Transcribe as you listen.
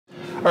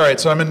All right,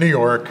 so I'm in New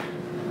York.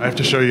 I have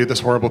to show you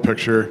this horrible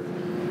picture.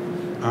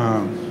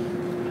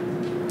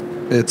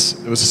 It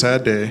was a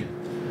sad day.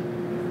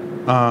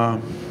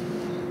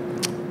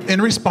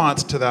 In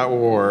response to that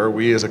war,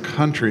 we as a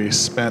country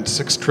spent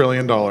 $6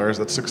 trillion,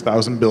 that's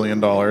 $6,000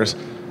 billion,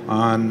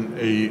 on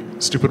a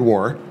stupid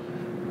war.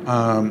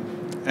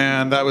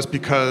 And that was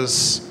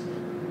because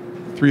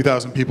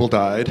 3,000 people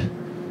died.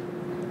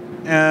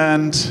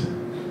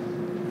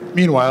 And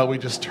meanwhile, we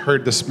just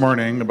heard this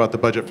morning about the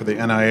budget for the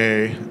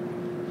NIA.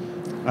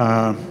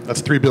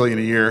 That's $3 billion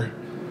a year.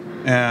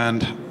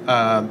 And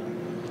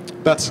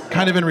that's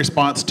kind of in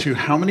response to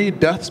how many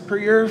deaths per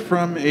year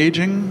from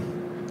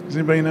aging? Does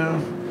anybody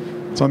know?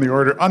 It's on the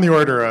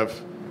order of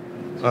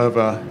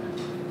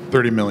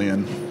 30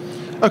 million.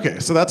 Okay,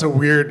 so that's a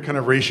weird kind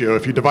of ratio.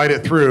 If you divide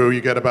it through, you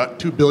get about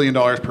 $2 billion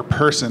per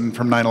person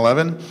from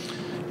 9/11,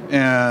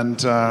 and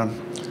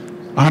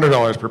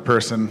 $100 per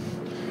person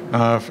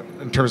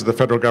in terms of the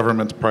federal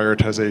government's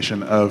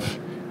prioritization of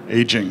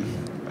aging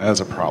as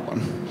a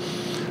problem.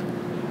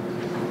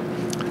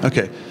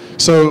 Okay,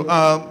 so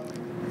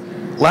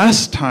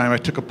last time I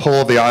took a poll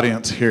of the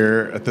audience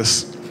here at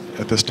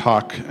this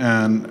talk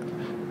and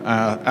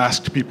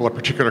asked people a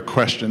particular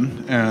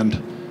question,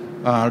 and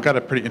I got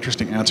a pretty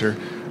interesting answer.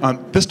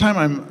 This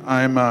time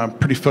I'm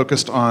pretty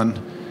focused on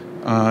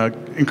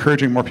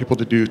encouraging more people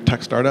to do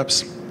tech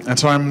startups, and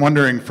so I'm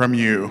wondering from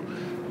you,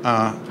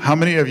 how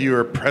many of you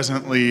are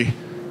presently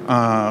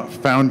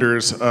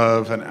founders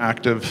of an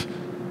active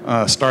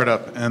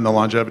startup in the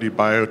longevity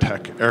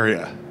biotech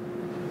area?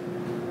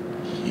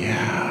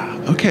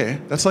 Yeah, okay,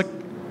 that's like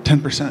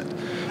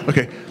 10%.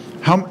 Okay,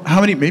 how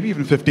many, maybe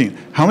even 15,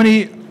 how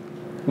many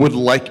would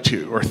like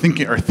to or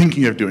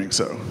thinking of doing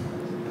so?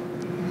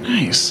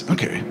 Nice,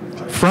 okay.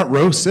 Front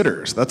row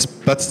sitters,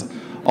 that's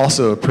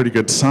also a pretty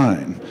good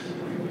sign.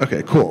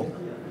 Okay, cool.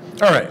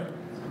 All right,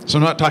 so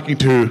I'm not talking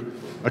to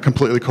a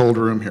completely cold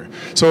room here.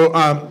 So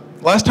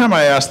last time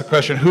I asked the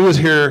question, who is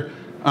here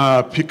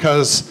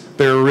because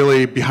they're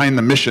really behind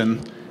the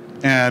mission,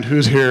 and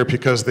who's here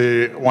because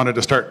they wanted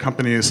to start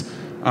companies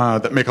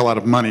that make a lot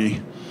of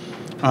money,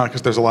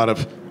 because there's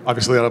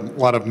obviously a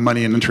lot of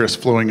money and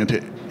interest flowing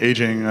into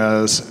aging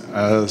as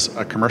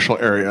a commercial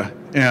area.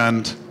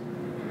 And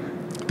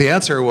the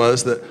answer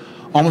was that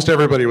almost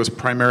everybody was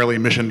primarily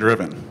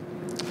mission-driven.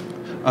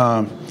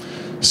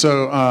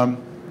 So I'm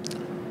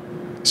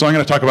going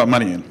to talk about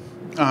money.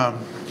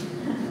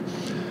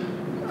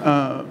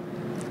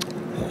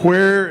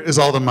 Where is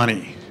all the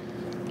money?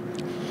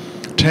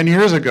 10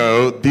 years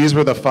ago, these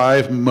were the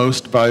 5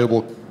 most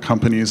valuable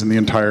companies in the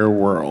entire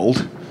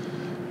world.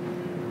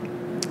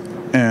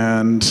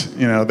 And,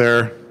 you know,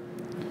 they're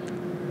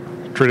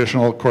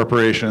traditional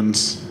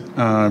corporations,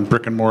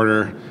 brick and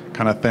mortar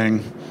kind of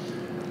thing.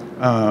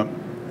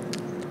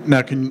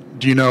 Now,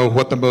 do you know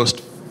what the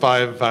most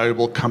 5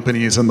 valuable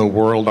companies in the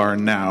world are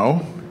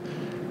now?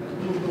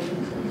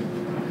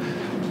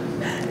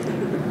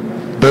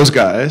 Those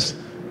guys.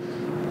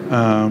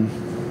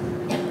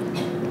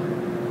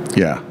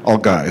 Yeah, all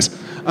guys.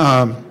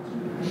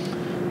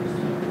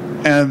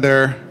 And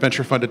they're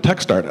venture-funded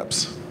tech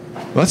startups.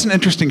 Well, that's an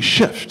interesting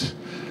shift.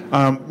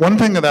 One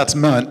thing that's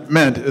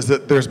meant is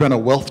that there's been a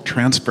wealth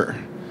transfer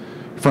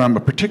from a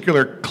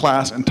particular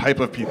class and type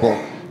of people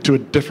to a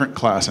different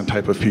class and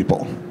type of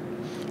people.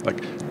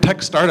 Like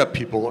tech startup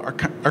people are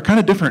kind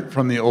of different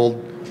from the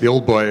old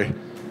boy,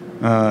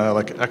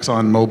 like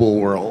ExxonMobil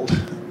world.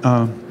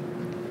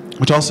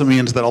 Which also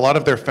means that a lot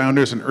of their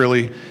founders and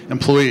early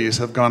employees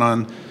have gone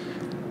on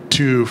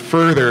to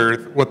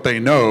further what they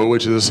know,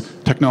 which is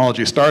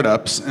technology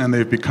startups, and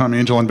they've become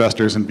angel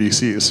investors and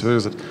VCs. So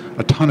there's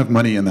a ton of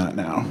money in that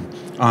now,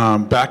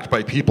 backed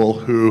by people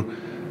who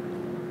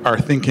are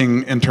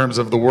thinking in terms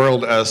of the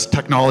world as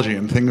technology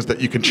and things that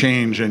you can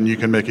change and you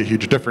can make a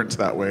huge difference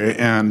that way.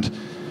 And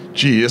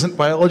gee, isn't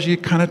biology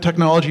kind of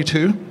technology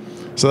too?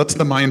 So that's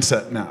the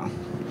mindset now.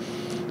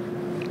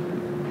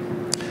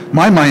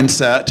 My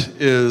mindset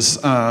is,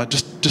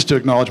 just to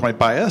acknowledge my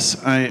bias,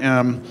 I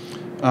am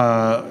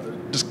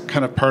just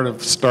kind of part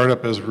of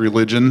startup as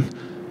religion.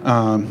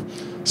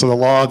 So the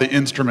law of the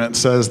instrument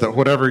says that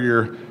whatever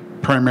your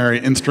primary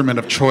instrument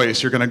of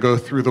choice, you're going to go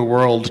through the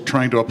world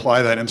trying to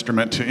apply that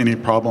instrument to any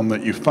problem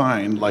that you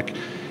find. Like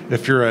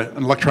if you're an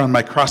electron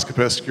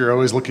microscopist, you're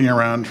always looking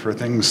around for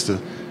things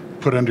to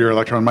put under your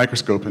electron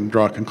microscope and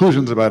draw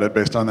conclusions about it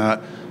based on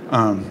that.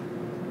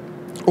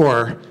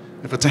 Or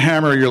if it's a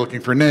hammer, you're looking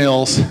for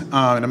nails.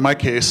 And in my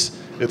case,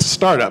 it's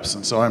startups.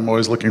 And so I'm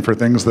always looking for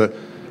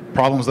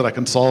problems that I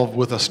can solve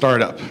with a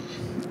startup.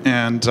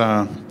 And,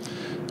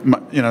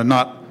 you know,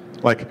 not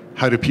like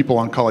how do people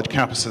on college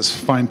campuses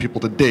find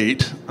people to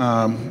date,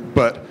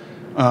 but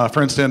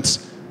for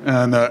instance,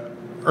 in the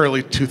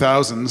early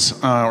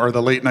 2000s or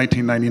the late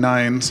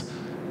 1999s,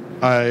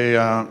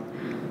 I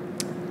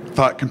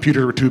thought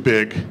computers were too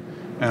big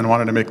and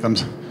wanted to make them.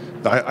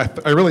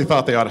 I really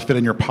thought they ought to fit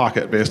in your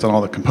pocket based on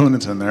all the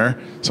components in there.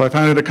 So I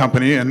founded a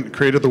company and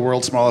created the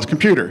world's smallest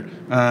computer.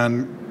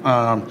 And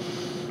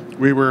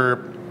we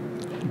were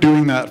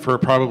doing that for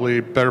probably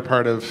better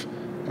part of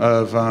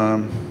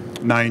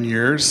 9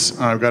 years.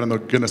 I got in the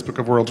Guinness Book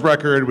of World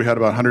Record. We had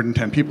about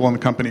 110 people in the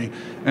company.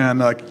 And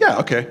like, yeah,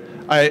 okay.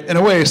 I, in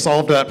a way,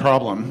 solved that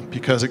problem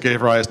because it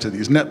gave rise to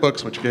these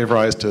netbooks, which gave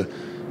rise to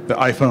the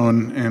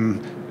iPhone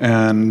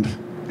and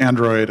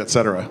Android, et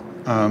cetera.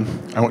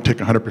 I won't take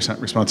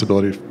 100%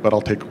 responsibility, but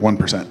I'll take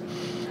 1%.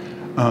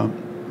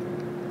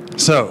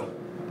 So,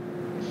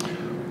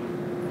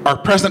 our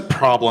present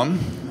problem,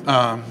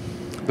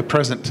 the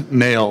present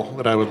nail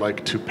that I would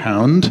like to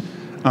pound,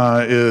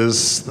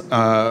 is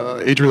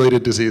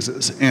age-related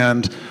diseases.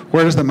 And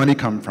where does the money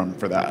come from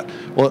for that?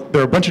 Well,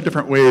 there are a bunch of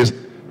different ways.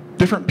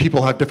 Different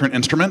people have different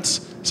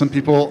instruments. Some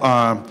people,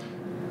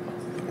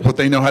 what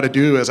they know how to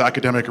do is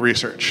academic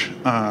research.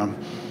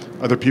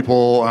 Other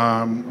people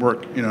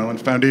work, in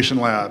foundation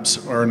labs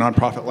or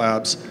nonprofit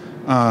labs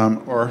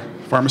or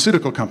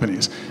pharmaceutical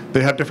companies.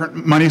 They have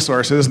different money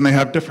sources and they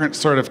have different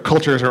sort of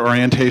cultures or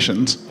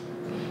orientations.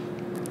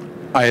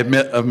 I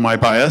admit of my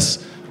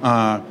bias.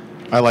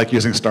 I like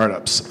using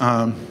startups.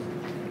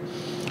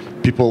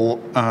 People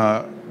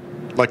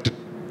like to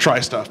try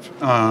stuff,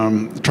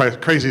 try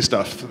crazy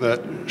stuff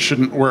that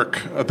shouldn't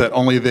work, that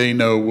only they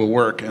know will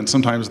work, and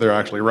sometimes they're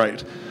actually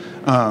right.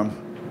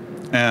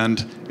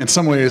 And in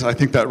some ways, I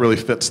think that really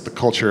fits the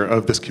culture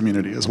of this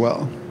community as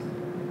well.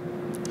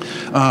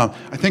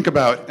 I think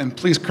about, and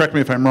please correct me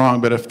if I'm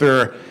wrong, but if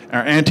there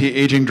are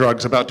anti-aging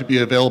drugs about to be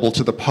available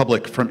to the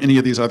public from any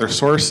of these other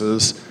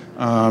sources,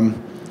 are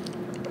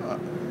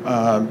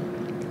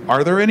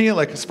there any?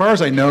 Like, as far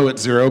as I know,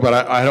 it's zero, but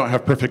I don't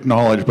have perfect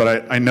knowledge,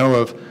 but I know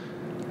of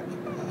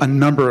a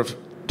number of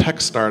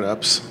tech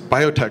startups,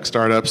 biotech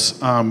startups,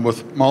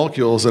 with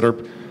molecules that are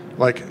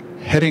like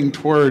heading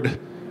toward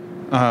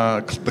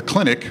the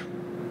clinic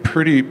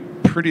pretty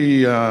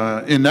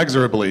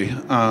inexorably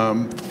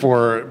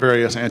for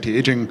various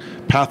anti-aging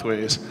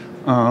pathways.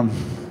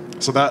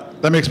 So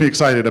that makes me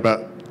excited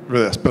about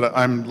this, but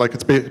I'm like,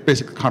 it's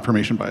basically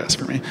confirmation bias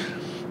for me.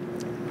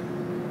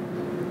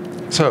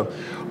 So,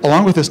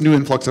 along with this new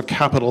influx of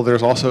capital,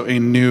 there's also a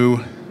new,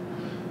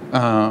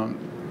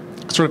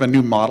 sort of a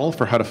new model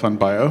for how to fund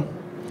bio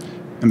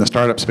in the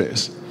startup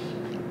space.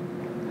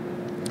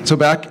 So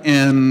back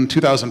in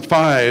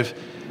 2005,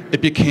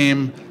 it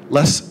became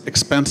less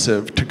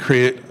expensive to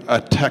create a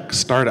tech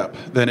startup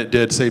than it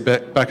did, say,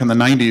 back in the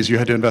 90s. You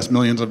had to invest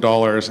millions of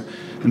dollars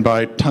and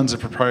buy tons of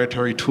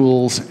proprietary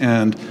tools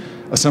and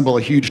assemble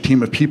a huge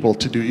team of people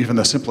to do even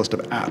the simplest of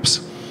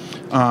apps.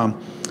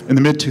 In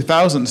the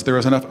mid-2000s, there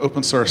was enough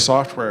open source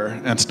software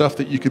and stuff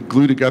that you could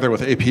glue together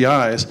with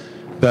APIs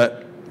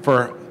that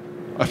for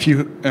a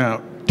few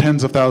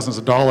tens of thousands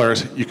of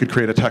dollars, you could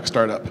create a tech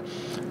startup.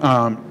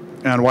 And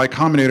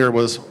YCombinator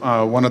was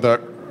one of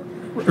the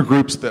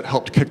groups that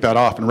helped kick that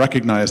off and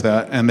recognize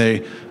that, and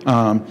they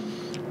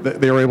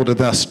were able to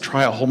thus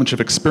try a whole bunch of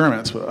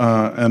experiments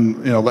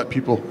and let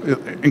people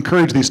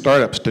encourage these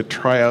startups to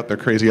try out their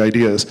crazy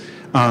ideas.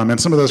 And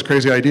some of those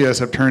crazy ideas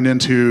have turned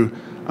into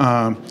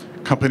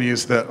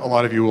companies that a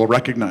lot of you will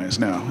recognize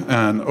now,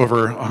 and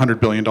over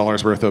 $100 billion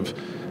worth of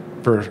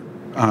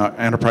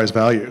enterprise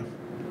value.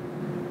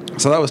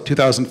 So that was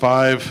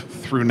 2005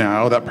 through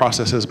now. That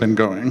process has been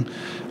going.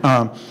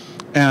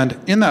 And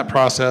in that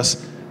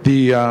process,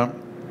 the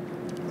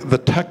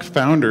tech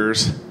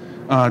founders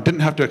didn't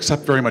have to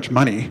accept very much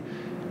money,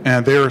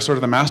 and they were sort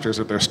of the masters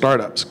of their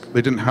startups.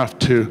 They didn't have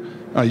to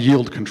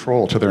yield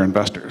control to their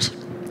investors.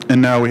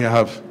 And now we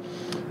have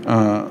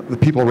the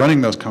people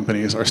running those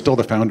companies are still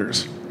the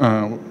founders,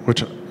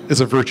 which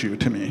is a virtue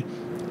to me.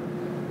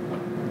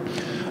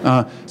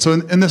 So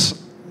in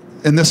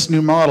this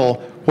new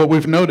model, what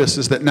we've noticed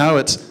is that now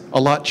it's a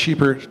lot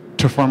cheaper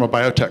to form a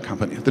biotech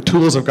company. The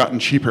tools have gotten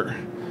cheaper.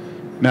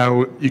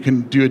 Now you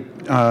can do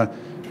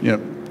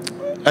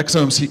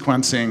exome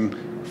sequencing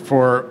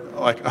for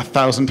like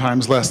 1,000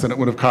 times less than it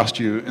would have cost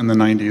you in the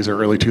 90s or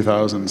early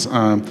 2000s.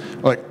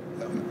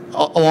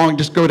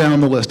 Just go down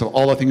the list of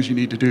all the things you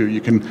need to do. You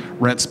can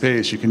rent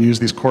space. You can use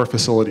these core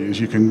facilities.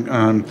 You can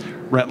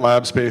rent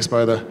lab space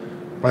by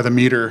the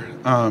meter.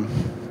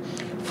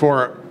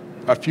 For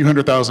a few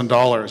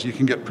 $100,000, you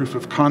can get proof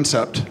of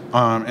concept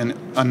in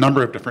a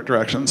number of different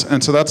directions.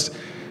 And so that's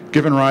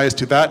given rise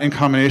to that, in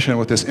combination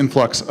with this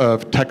influx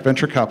of tech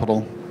venture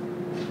capital,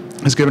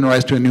 has given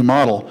rise to a new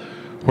model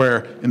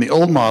where in the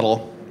old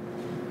model,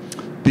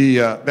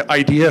 the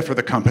idea for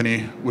the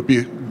company would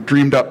be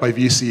dreamed up by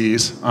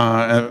VCs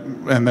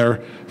and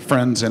their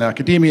friends in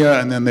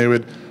academia, and then they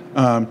would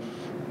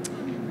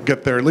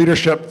get their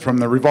leadership from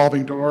the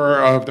revolving door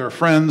of their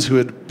friends who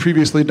had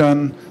previously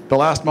done the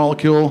last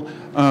molecule,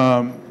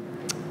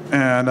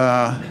 and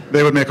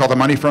they would make all the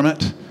money from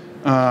it,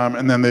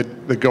 and then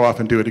they'd go off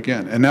and do it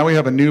again. And now we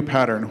have a new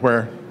pattern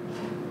where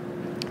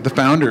the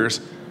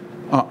founders,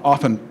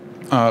 often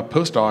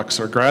postdocs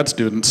or grad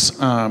students,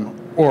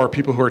 or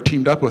people who are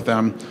teamed up with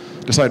them,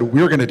 decide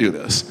we're going to do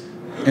this,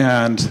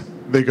 and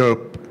they go,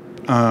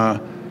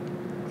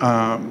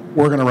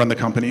 we're going to run the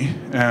company,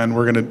 and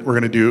we're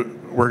going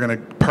to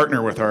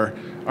partner with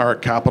our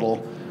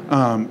capital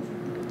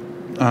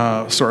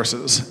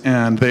sources,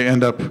 and they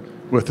end up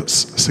with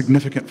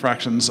significant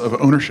fractions of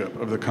ownership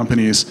of the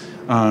companies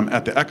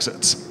at the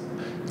exits.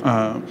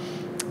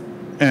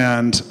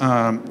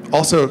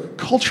 Also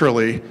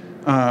culturally,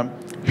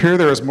 here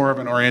there is more of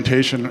an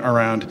orientation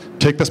around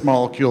take this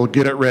molecule,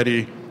 get it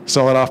ready,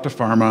 sell it off to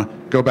pharma,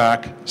 go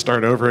back,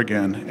 start over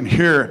again. And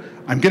here,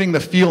 I'm getting the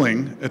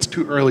feeling, it's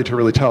too early to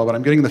really tell, but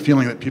I'm getting the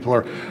feeling that people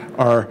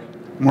are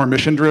more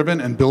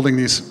mission-driven and building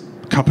these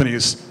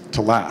companies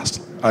to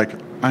last. Like,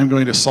 I'm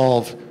going to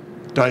solve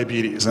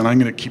diabetes, and I'm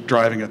going to keep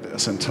driving at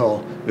this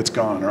until it's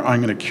gone, or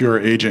I'm going to cure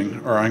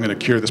aging, or I'm going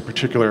to cure this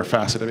particular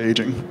facet of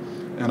aging.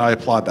 And I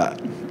applaud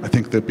that. I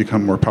think they've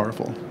become more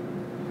powerful.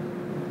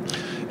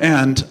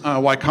 And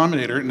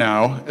YCombinator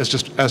now is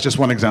just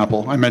one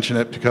example. I mention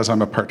it because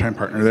I'm a part-time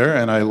partner there,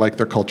 and I like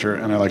their culture,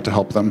 and I like to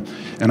help them,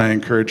 and I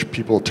encourage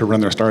people to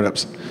run their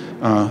startups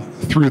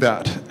through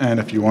that. And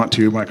if you want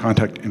to, my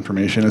contact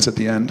information is at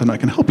the end, and I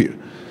can help you.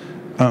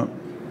 There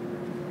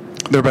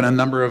have been a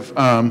number of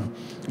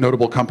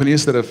notable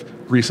companies that have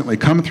recently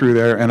come through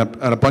there, and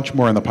a bunch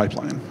more in the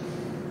pipeline.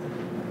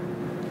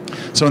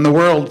 So in the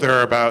world, there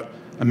are about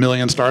 1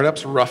 million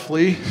startups,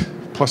 roughly,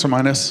 plus or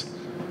minus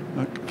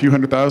a few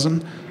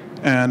 100,000.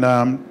 And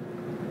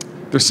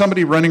there's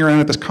somebody running around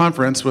at this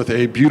conference with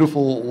a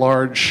beautiful,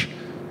 large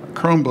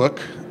Chromebook,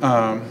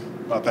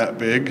 about that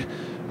big,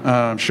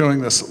 showing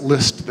this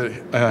list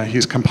that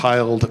he's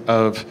compiled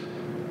of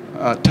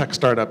tech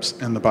startups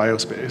in the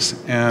biospace.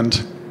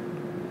 And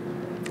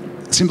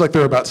it seems like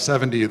there are about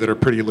 70 that are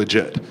pretty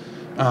legit,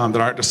 that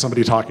aren't just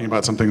somebody talking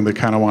about something they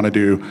kind of want to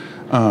do,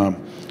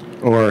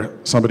 or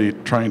somebody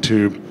trying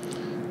to,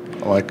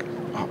 like,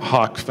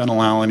 hawk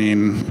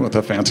phenylalanine with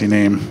a fancy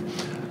name.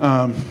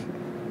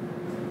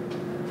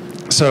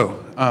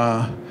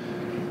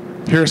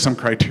 Here are some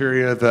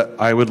criteria that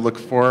I would look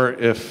for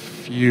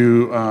if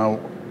you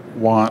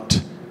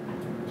want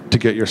to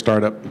get your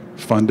startup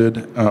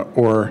funded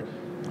or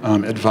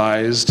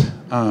advised.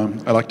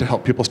 I like to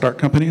help people start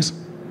companies.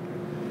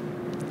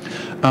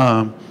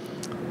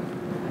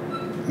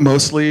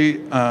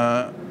 Mostly,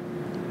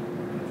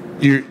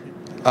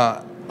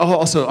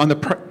 also on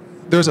the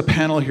there's a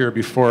panel here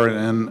before,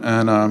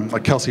 and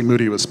like Kelsey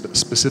Moody was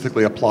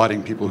specifically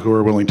applauding people who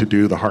are willing to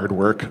do the hard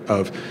work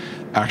of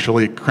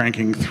actually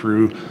cranking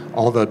through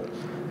all the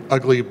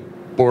ugly,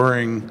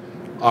 boring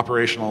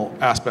operational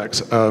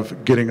aspects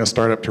of getting a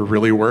startup to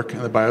really work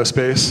in the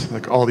biospace,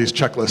 like all these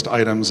checklist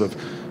items of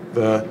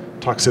the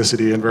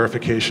toxicity and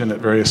verification at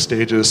various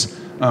stages,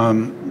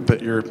 that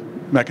your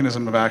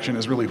mechanism of action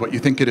is really what you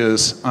think it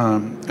is,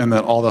 and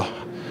that all the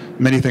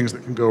many things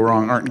that can go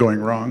wrong aren't going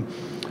wrong.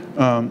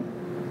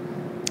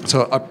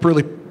 So a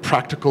really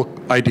practical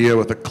idea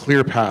with a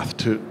clear path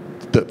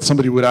that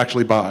somebody would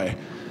actually buy.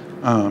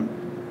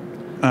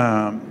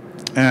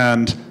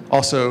 And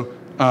also,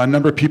 a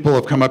number of people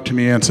have come up to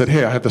me and said,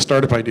 hey, I have the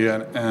startup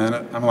idea. And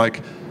I'm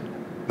like,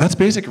 that's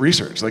basic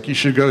research. Like, you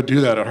should go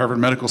do that at Harvard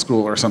Medical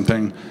School or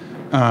something.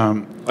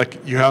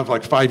 Like, you have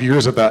like 5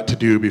 years of that to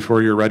do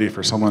before you're ready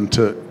for someone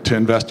to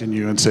invest in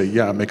you and say,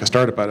 yeah, make a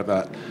startup out of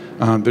that.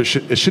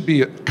 It should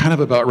be kind of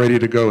about ready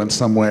to go in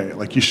some way.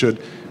 Like, you should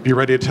be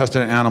ready to test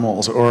it in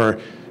animals, or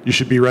you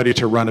should be ready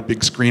to run a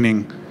big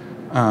screening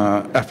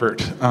effort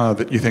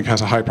that you think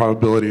has a high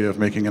probability of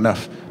making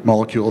enough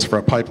molecules for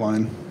a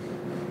pipeline.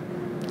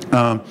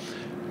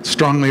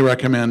 Strongly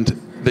recommend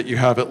that you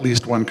have at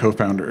least one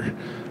co-founder.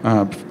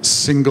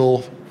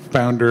 Single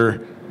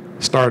founder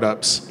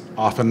startups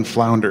often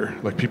flounder.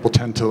 Like, people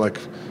tend to, like,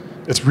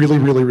 it's really,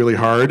 really, really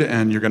hard,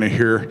 and you're going to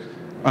hear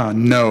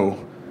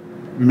no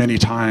many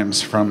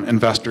times from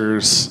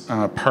investors,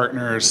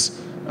 partners,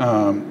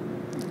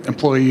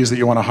 employees that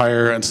you want to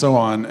hire, and so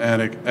on.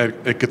 And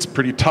it gets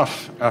pretty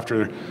tough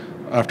after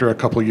a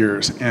couple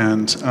years.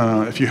 And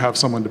if you have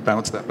someone to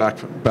bounce that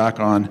back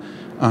on,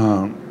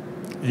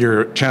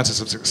 your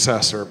chances of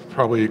success are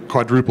probably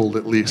quadrupled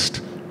at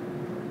least.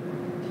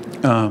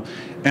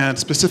 And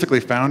specifically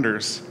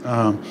founders.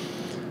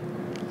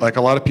 Like,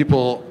 a lot of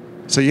people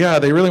say, yeah,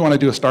 they really want to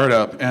do a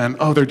startup, and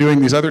oh, they're doing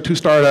these other 2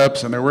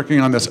 startups, and they're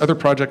working on this other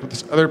project with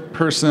this other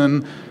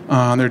person.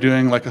 They're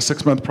doing like a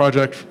 6-month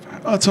project.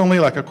 Oh, it's only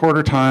like a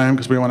quarter time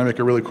because we want to make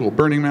a really cool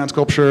Burning Man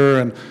sculpture,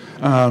 and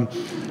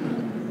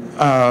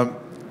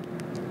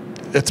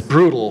it's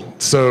brutal.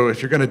 So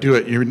if you're going to do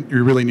it,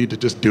 you really need to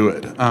just do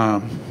it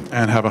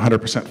and have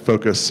 100%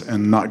 focus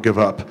and not give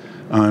up.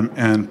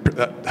 And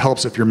that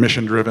helps if you're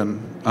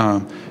mission-driven,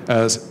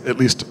 as at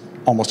least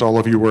almost all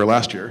of you were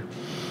last year.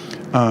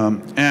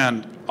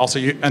 And also,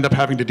 you end up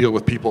having to deal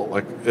with people.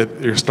 Like,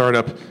 your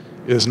startup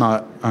is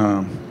not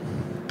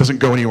doesn't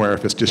go anywhere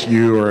if it's just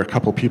you or a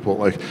couple people.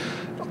 Like,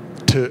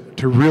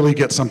 to really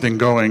get something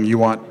going, you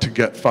want to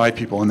get 5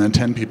 people, and then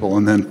 10 people,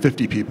 and then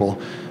 50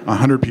 people,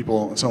 100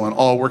 people, and so on,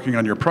 all working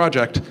on your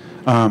project.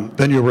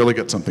 Then you'll really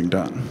get something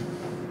done.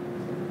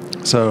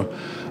 So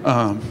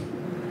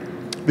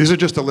these are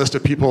just a list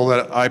of people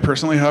that I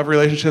personally have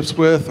relationships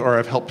with, or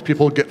I've helped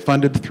people get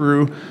funded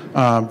through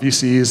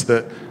VCs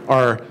that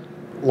are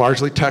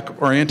largely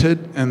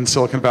tech-oriented in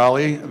Silicon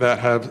Valley that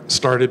have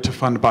started to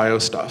fund bio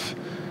stuff.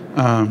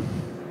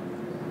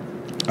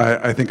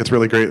 I think it's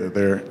really great that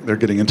they're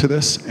getting into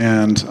this,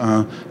 and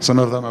some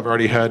of them have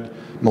already had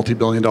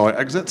multi-billion-dollar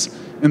exits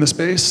in the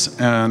space,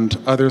 and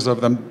others of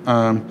them,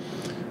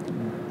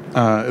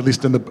 at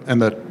least in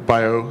the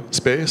bio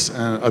space,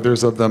 and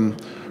others of them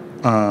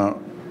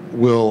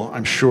will,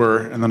 I'm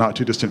sure, in the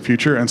not-too-distant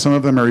future, and some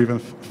of them are even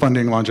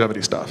funding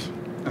longevity stuff.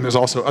 And there's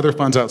also other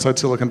funds outside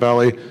Silicon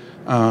Valley.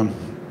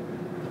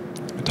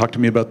 Talk to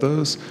me about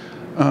those.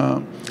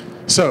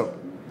 So,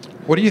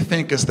 what do you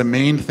think is the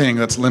main thing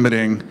that's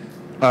limiting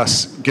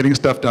us getting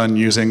stuff done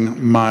using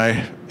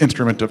my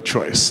instrument of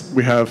choice?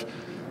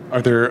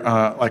 Are there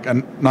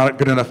not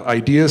good enough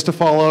ideas to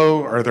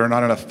follow? Are there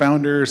not enough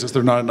founders? Is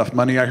there not enough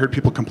money? I heard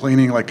people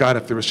complaining, like, God,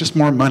 if there was just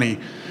more money,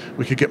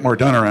 we could get more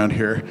done around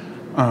here.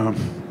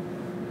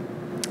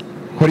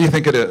 What do you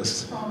think it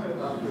is?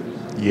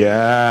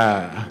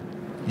 Yeah,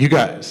 you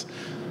guys.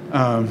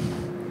 And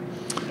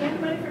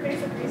money for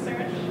basic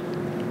research.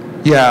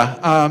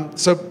 Yeah,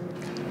 so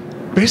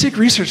basic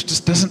research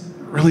just doesn't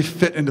really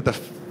fit into the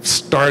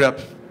startup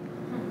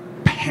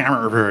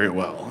hammer very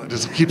well. It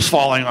just keeps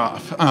falling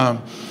off.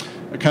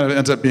 It kind of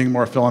ends up being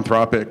more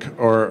philanthropic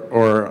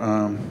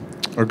or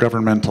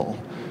governmental.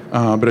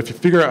 But if you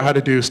figure out how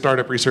to do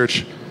startup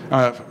research,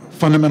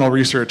 fundamental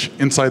research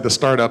inside the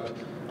startup,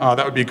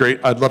 that would be great.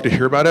 I'd love to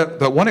hear about it.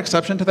 The one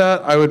exception to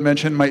that I would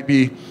mention might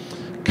be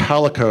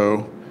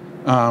Calico,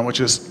 which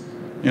is,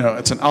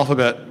 it's an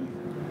Alphabet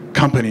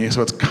company,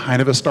 so it's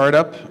kind of a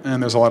startup,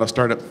 and there's a lot of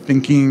startup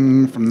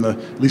thinking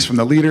at least from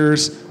the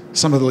leaders,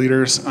 some of the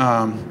leaders,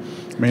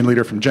 main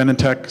leader from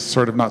Genentech,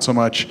 sort of not so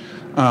much.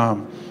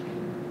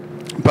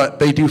 But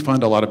they do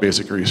fund a lot of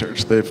basic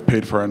research. They've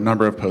paid for a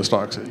number of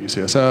postdocs at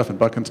UCSF and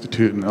Buck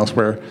Institute and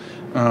elsewhere.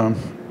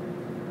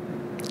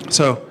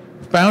 So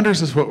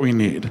founders is what we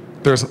need.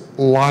 There's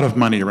a lot of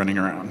money running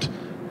around.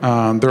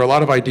 There are a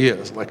lot of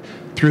ideas. Like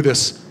through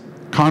this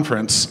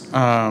conference,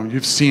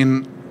 you've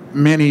seen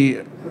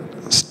many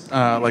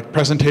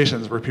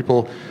presentations where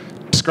people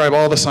describe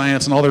all the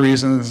science and all the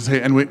reasons,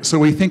 so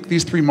we think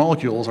these 3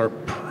 molecules are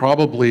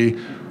probably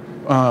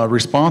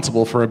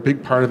responsible for a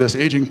big part of this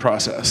aging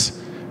process.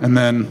 And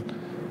then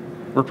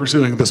we're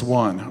pursuing this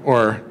one,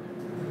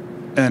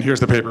 and here's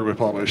the paper we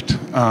published,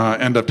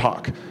 end of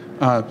talk.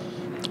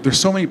 There's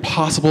so many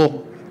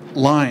possible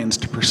lines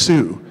to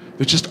pursue.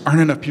 There just aren't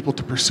enough people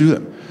to pursue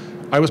them.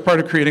 I was part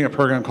of creating a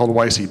program called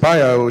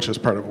YC which is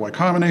part of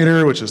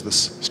YCombinator, which is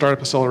this startup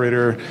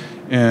accelerator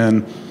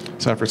in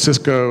San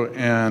Francisco,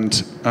 and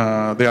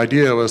the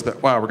idea was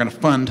that, wow, we're going to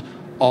fund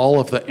all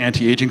of the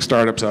anti-aging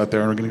startups out there,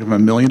 and we're going to give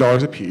them $1 million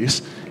a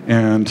piece,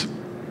 and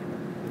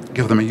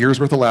give them a year's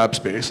worth of lab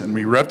space, and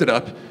we revved it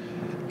up,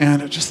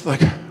 and it's just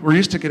like, we're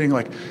used to getting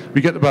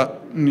we get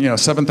about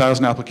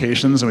 7,000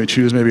 applications, and we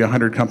choose maybe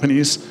 100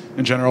 companies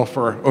in general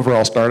for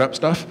overall startup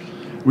stuff.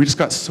 We just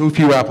got so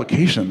few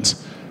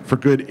applications for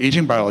good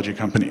aging biology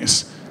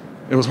companies.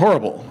 It was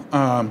horrible.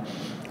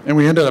 And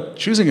we ended up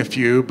choosing a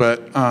few,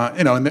 but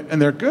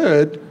and they're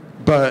good,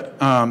 but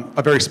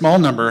a very small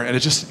number, and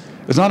it's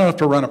not enough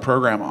to run a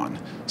program on.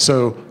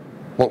 So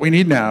what we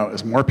need now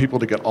is more people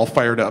to get all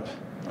fired up,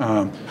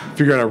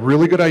 figure out a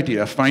really good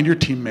idea, find your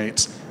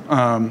teammates,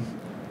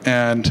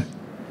 and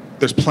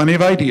there's plenty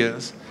of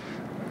ideas.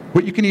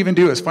 What you can even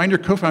do is find your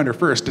co-founder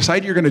first,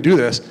 decide you're going to do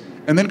this,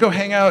 and then go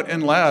hang out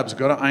in labs,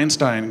 go to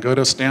Einstein, go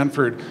to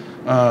Stanford,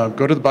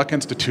 go to the Buck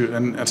Institute,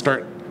 and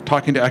start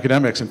talking to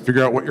academics and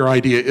figure out what your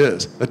idea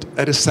is.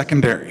 That is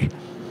secondary.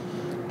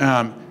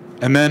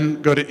 And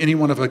then go to any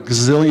one of a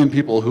gazillion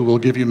people who will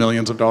give you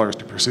millions of dollars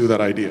to pursue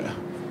that idea.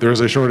 There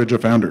is a shortage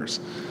of founders.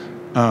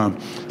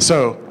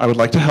 So I would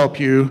like to help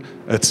you.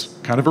 It's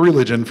kind of a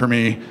religion for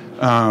me.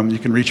 You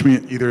can reach me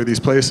at either of these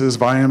places.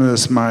 Viome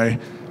is my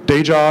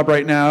day job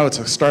right now. It's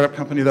a startup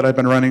company that I've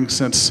been running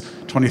since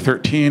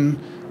 2013.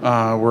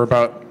 We're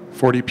about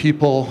 40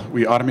 people.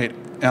 We automate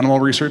animal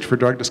research for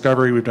drug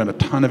discovery. We've done a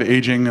ton of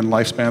aging and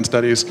lifespan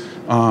studies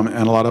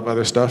and a lot of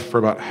other stuff for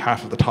about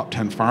half of the top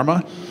 10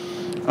 pharma.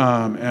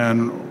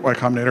 And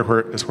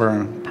YCombinator is where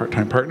I'm a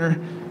part-time partner.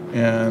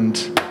 And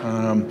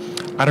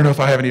I don't know if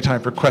I have any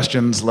time for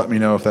questions. Let me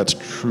know if that's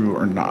true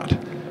or not.